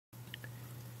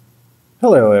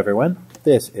Hello everyone,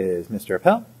 this is Mr.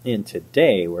 Appel, and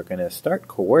today we're going to start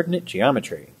coordinate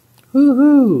geometry.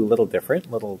 Woohoo! Little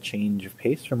different, little change of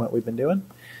pace from what we've been doing.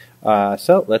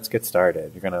 So let's get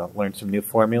started. You're going to learn some new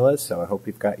formulas, so I hope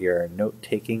you've got your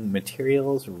note-taking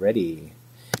materials ready.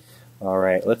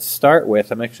 Alright, let's start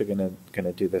with, I'm actually going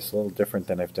to do this a little different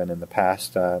than I've done in the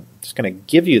past. Just going to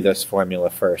give you this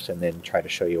formula first and then try to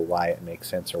show you why it makes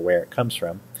sense or where it comes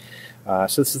from.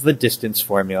 So this is the distance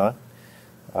formula.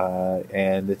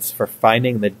 And it's for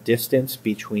finding the distance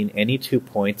between any 2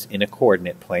 points in a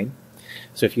coordinate plane.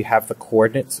 So if you have the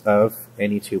coordinates of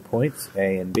any 2 points,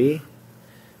 A and B,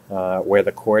 where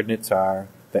the coordinates are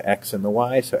the x and the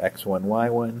y, so x1,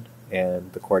 y1,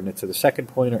 and the coordinates of the second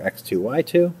point are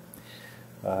x2,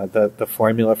 y2, the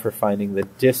formula for finding the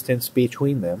distance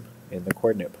between them in the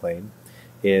coordinate plane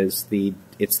is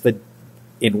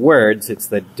in words, it's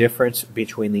the difference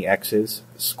between the x's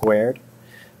squared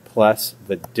plus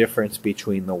the difference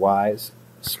between the y's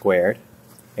squared,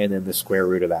 and then the square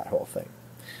root of that whole thing.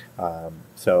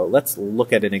 So let's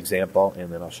look at an example,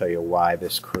 and then I'll show you why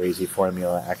this crazy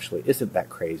formula actually isn't that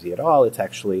crazy at all. It's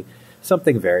actually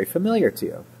something very familiar to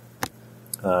you.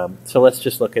 So let's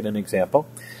just look at an example.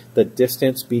 The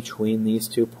distance between these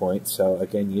 2 points, so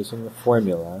again using the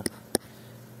formula,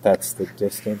 that's the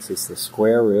distance is the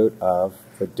square root of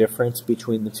the difference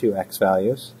between the two x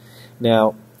values.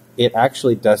 Now, it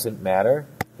actually doesn't matter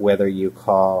whether you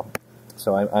call,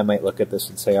 so I might look at this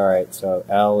and say, alright, so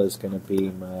L is going to be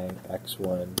my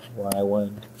x1,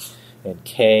 y1, and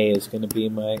K is going to be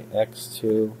my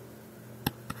x2,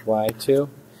 y2.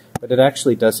 But it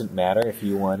actually doesn't matter if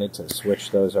you wanted to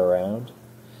switch those around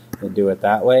and do it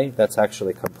that way. That's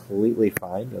actually completely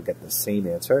fine. You'll get the same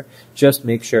answer. Just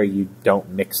make sure you don't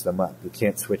mix them up. You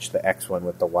can't switch the x1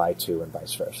 with the y2 and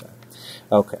vice versa.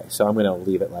 Okay, so I'm going to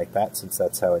leave it like that since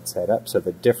that's how it's set up. So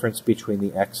the difference between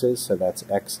the x's, so that's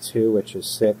x2, which is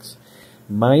 6,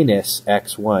 minus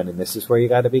x1, and this is where you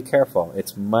got to be careful.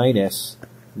 It's minus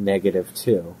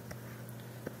 -2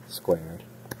 squared.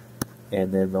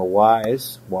 And then the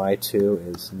y's,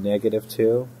 y2 is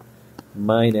 -2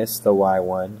 minus the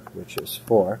y1, which is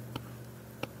 4,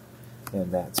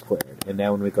 and that's squared. And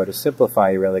now when we go to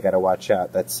simplify, you really got to watch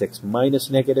out. That's 6 minus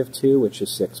 -2, which is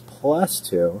 6 plus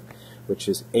 2, which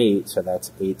is 8, so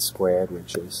that's 8 squared,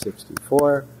 which is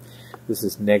 64. This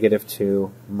is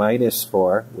 -2 minus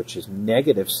 4, which is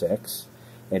 -6,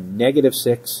 and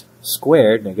 -6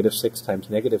 squared, -6 times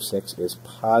 -6 is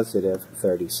positive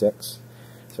 36.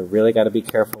 So really got to be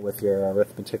careful with your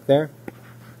arithmetic there.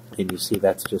 And you see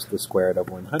that's just the square root of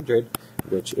 100,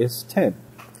 which is 10.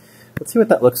 Let's see what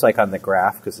that looks like on the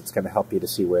graph, because it's going to help you to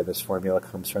see where this formula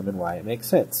comes from and why it makes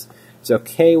sense. So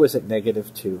K was at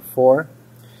 -2, 4,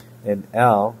 and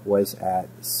L was at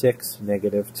 6,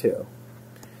 -2.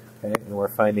 Okay, and we're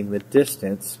finding the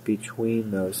distance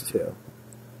between those two.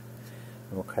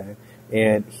 Okay,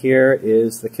 and here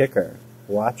is the kicker.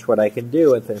 Watch what I can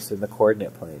do with this in the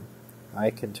coordinate plane. I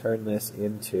can turn this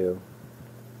into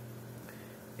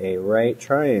a right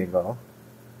triangle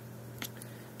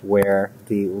where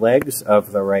the legs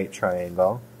of the right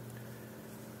triangle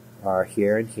are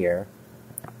here and here.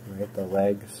 Right, the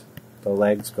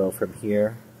legs go from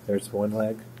here. There's one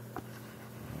leg.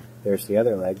 There's the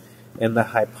other leg. And the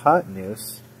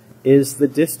hypotenuse is the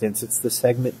distance. It's the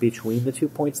segment between the 2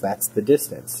 points. That's the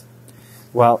distance.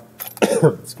 Well,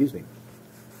 excuse me.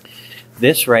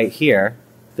 This right here,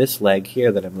 this leg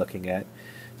here that I'm looking at,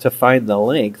 to find the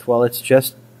length, well, it's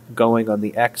just going on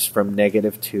the x from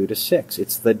 -2 to 6.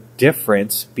 It's the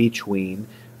difference between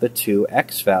the two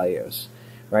x values,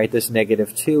 right? This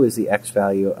 -2 is the x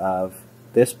value of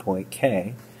this point,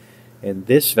 K, and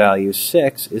this value,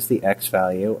 6, is the x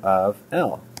value of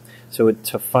L. So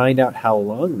to find out how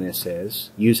long this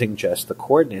is, using just the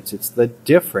coordinates, it's the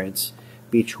difference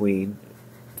between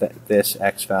this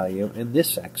x value and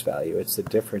this x value. It's the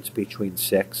difference between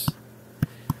 6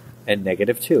 and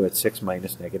 -2. It's 6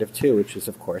 minus -2, which is,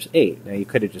 of course, 8. Now, you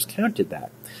could have just counted that,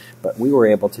 but we were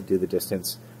able to do the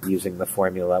distance using the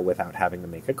formula without having to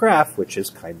make a graph, which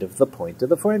is kind of the point of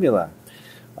the formula.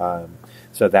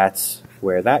 So that's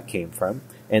where that came from.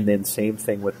 And then same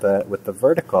thing with the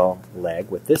vertical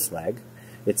leg, with this leg.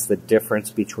 It's the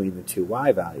difference between the two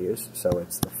y values. So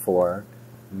it's the 4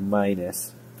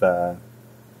 minus the...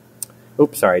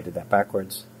 Oops, sorry, I did that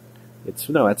backwards.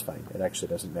 No, that's fine. It actually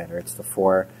doesn't matter. It's the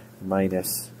 4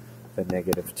 minus the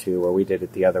 -2, or we did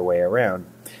it the other way around.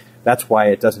 That's why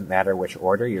it doesn't matter which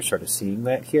order. You're sort of seeing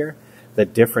that here. The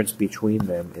difference between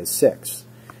them is 6.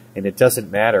 And it doesn't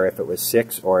matter if it was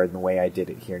 6 or in the way I did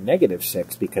it here,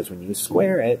 -6, because when you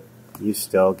square it, you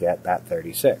still get that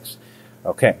 36.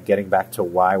 Okay, getting back to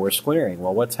why we're squaring.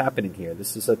 Well, what's happening here?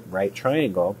 This is a right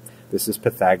triangle. This is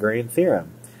Pythagorean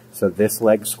theorem. So this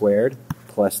leg squared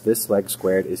plus this leg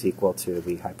squared is equal to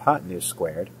the hypotenuse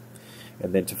squared.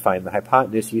 And then to find the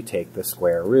hypotenuse, you take the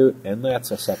square root, and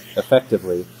that's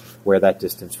effectively where that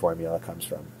distance formula comes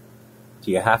from.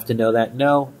 Do you have to know that?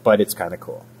 No, but it's kind of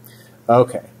cool.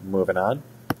 Okay, moving on.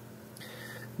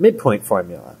 Midpoint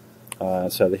formula.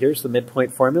 So here's the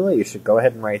midpoint formula. You should go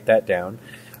ahead and write that down.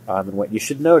 And what you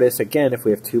should notice, again, if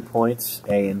we have 2 points,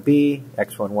 A and B,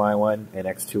 x1, y1, and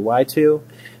x2, y2,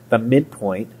 the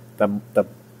midpoint,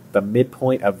 the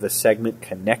midpoint of the segment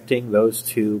connecting those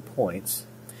 2 points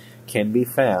can be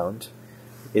found.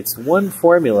 It's one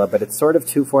formula, but it's sort of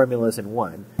 2 formulas in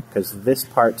one, because this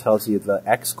part tells you the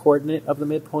x-coordinate of the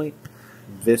midpoint.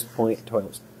 This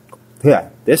tells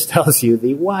you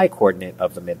the y-coordinate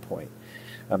of the midpoint.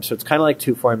 So it's kind of like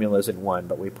 2 formulas in one,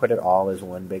 but we put it all as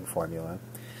one big formula.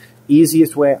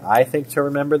 Easiest way, I think, to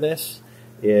remember this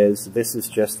is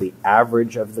just the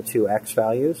average of the 2 x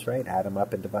values, right? Add them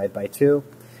up and divide by 2.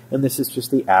 And this is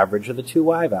just the average of the 2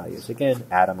 y values. Again,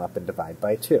 add them up and divide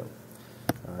by 2.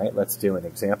 All right, let's do an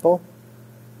example.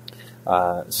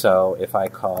 So if I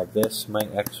call this my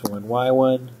x1,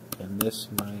 y1, and this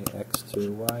my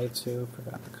x2, y2,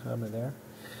 forgot the comma there.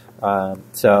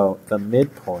 So the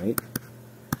midpoint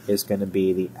is going to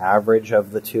be the average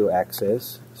of the 2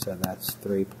 x's, so that's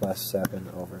 3 plus 7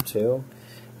 over 2.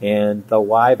 And the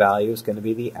y value is going to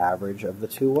be the average of the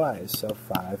 2 y's, so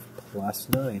 5 plus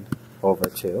 9 over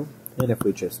 2. And if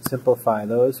we just simplify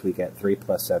those, we get 3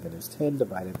 plus 7 is 10,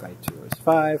 divided by 2 is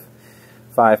 5.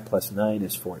 5 plus 9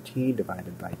 is 14,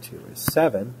 divided by 2 is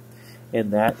 7.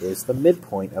 And that is the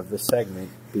midpoint of the segment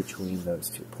between those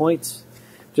 2 points.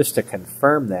 Just to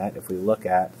confirm that, if we look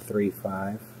at 3,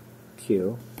 5,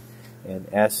 Q, and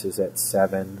S is at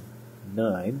 7,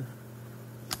 9,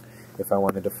 if I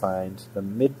wanted to find the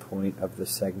midpoint of the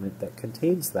segment that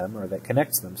contains them, or that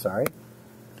connects them, sorry,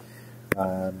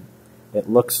 it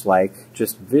looks like,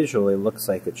 just visually looks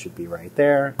like it should be right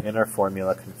there, and our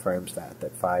formula confirms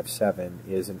that 5, 7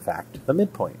 is in fact the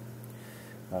midpoint.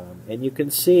 And you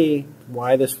can see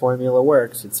why this formula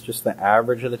works. It's just the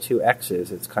average of the 2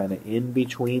 x's. It's kind of in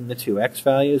between the 2 x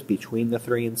values. Between the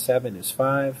 3 and 7 is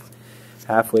 5.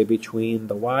 Halfway between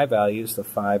the y values, the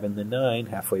 5 and the 9,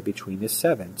 halfway between is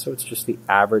 7. So it's just the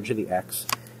average of the x,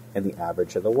 and the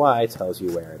average of the y tells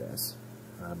you where it is.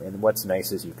 And what's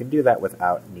nice is you can do that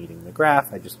without needing the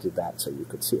graph. I just did that so you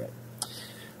could see it.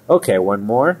 Okay, one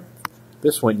more.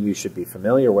 This one you should be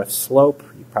familiar with, slope.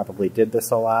 You probably did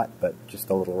this a lot, but just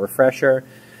a little refresher.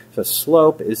 So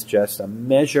slope is just a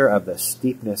measure of the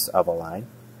steepness of a line.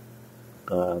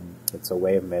 It's a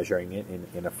way of measuring it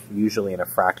usually in a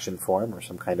fraction form or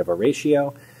some kind of a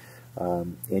ratio.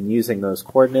 And using those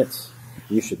coordinates,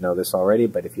 you should know this already,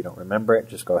 but if you don't remember it,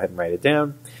 just go ahead and write it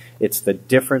down. It's the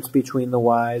difference between the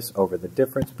y's over the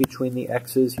difference between the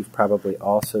x's. You've probably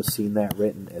also seen that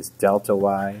written as delta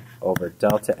y over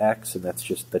delta x, and that's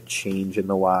just the change in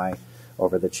the y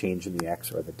over the change in the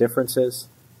x, or the differences.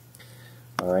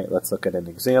 All right, let's look at an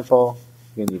example.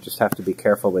 Again, you just have to be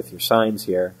careful with your signs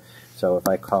here. So if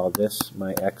I call this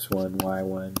my x1,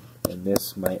 y1, and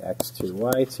this my x2,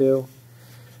 y2,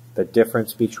 the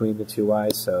difference between the 2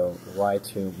 y's, so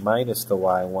y2 minus the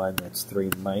y1, that's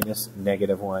 3 minus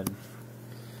negative 1.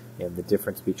 And the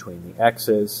difference between the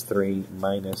x's, 3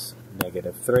 minus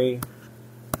negative 3.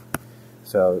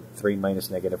 So 3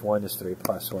 minus negative 1 is 3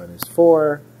 plus 1 is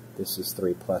 4. This is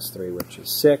 3 plus 3, which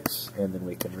is 6. And then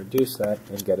we can reduce that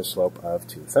and get a slope of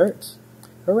 2/3.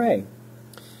 Hooray!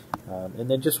 And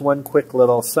then just one quick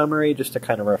little summary, just to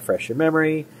kind of refresh your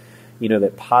memory. You know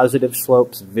that positive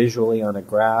slopes visually on a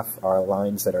graph are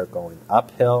lines that are going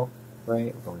uphill,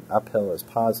 right? Going uphill is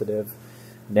positive.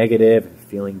 Negative, if you're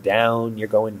feeling down, you're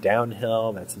going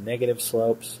downhill. That's negative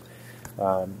slopes.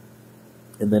 And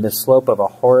then a slope of a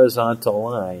horizontal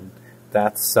line,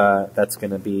 that's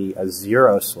going to be a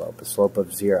 0 slope, a slope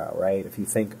of 0, right? If you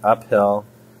think uphill,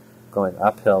 going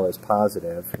uphill is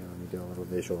positive. Let me do a little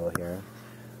visual here.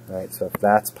 All right, so if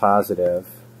that's positive,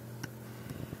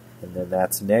 and then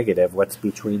that's negative, what's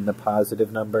between the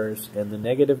positive numbers and the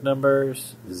negative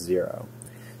numbers? 0.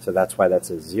 So that's why that's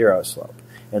a 0 slope.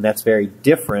 And that's very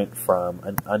different from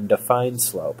an undefined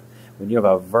slope. When you have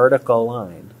a vertical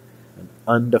line, an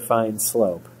undefined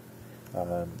slope,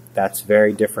 that's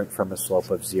very different from a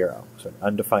slope of 0. So an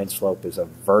undefined slope is a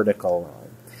vertical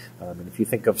line. And if you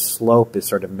think of slope as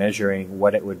sort of measuring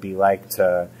what it would be like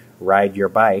to ride your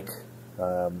bike,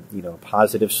 you know, a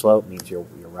positive slope means you're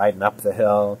riding up the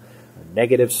hill. A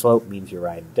negative slope means you're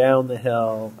riding down the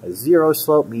hill. A 0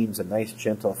 slope means a nice,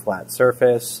 gentle, flat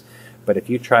surface. But if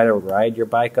you try to ride your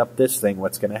bike up this thing,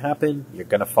 what's going to happen? You're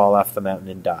going to fall off the mountain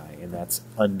and die, and that's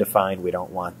undefined. We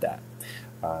don't want that.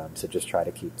 So just try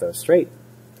to keep those straight.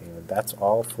 And that's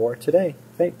all for today.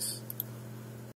 Thanks.